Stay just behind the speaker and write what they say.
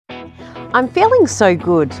I'm feeling so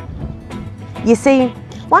good. You see,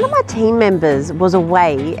 one of my team members was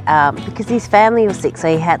away because his family was sick, so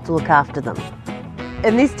he had to look after them.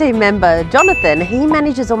 And this team member, Jonathan, he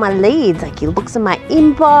manages all my leads. Like, he looks at my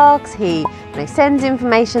inbox, he sends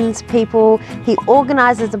information to people, he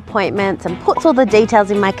organises appointments and puts all the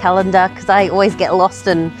details in my calendar, because I always get lost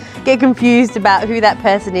and get confused about who that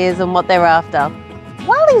person is and what they're after.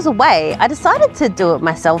 While he was away, I decided to do it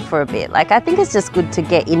myself for a bit. Like, I think it's just good to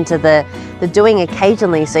get into the doing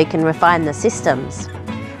occasionally so you can refine the systems.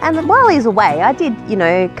 And while he's away, I did,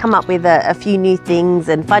 come up with a few new things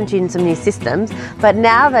and fine-tune some new systems. But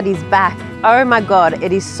now that he's back, oh my God,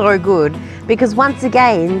 it is so good, because once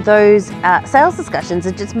again, those sales discussions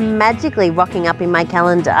are just magically rocking up in my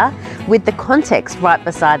calendar with the context right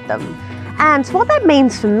beside them. And what that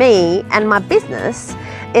means for me and my business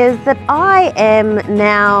is that I am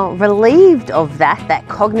now relieved of that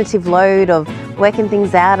cognitive load of working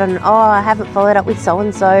things out and, oh, I haven't followed up with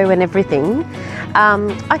so-and-so and everything.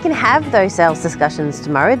 I can have those sales discussions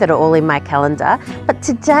tomorrow that are all in my calendar, but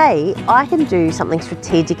today I can do something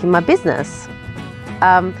strategic in my business,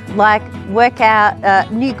 like work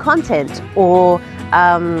out new content or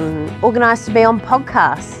organise to be on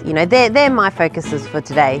podcasts. They're my focuses for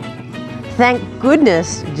today. Thank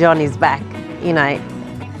goodness John is back.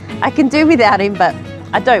 I can do without him, but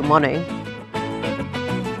I don't want to.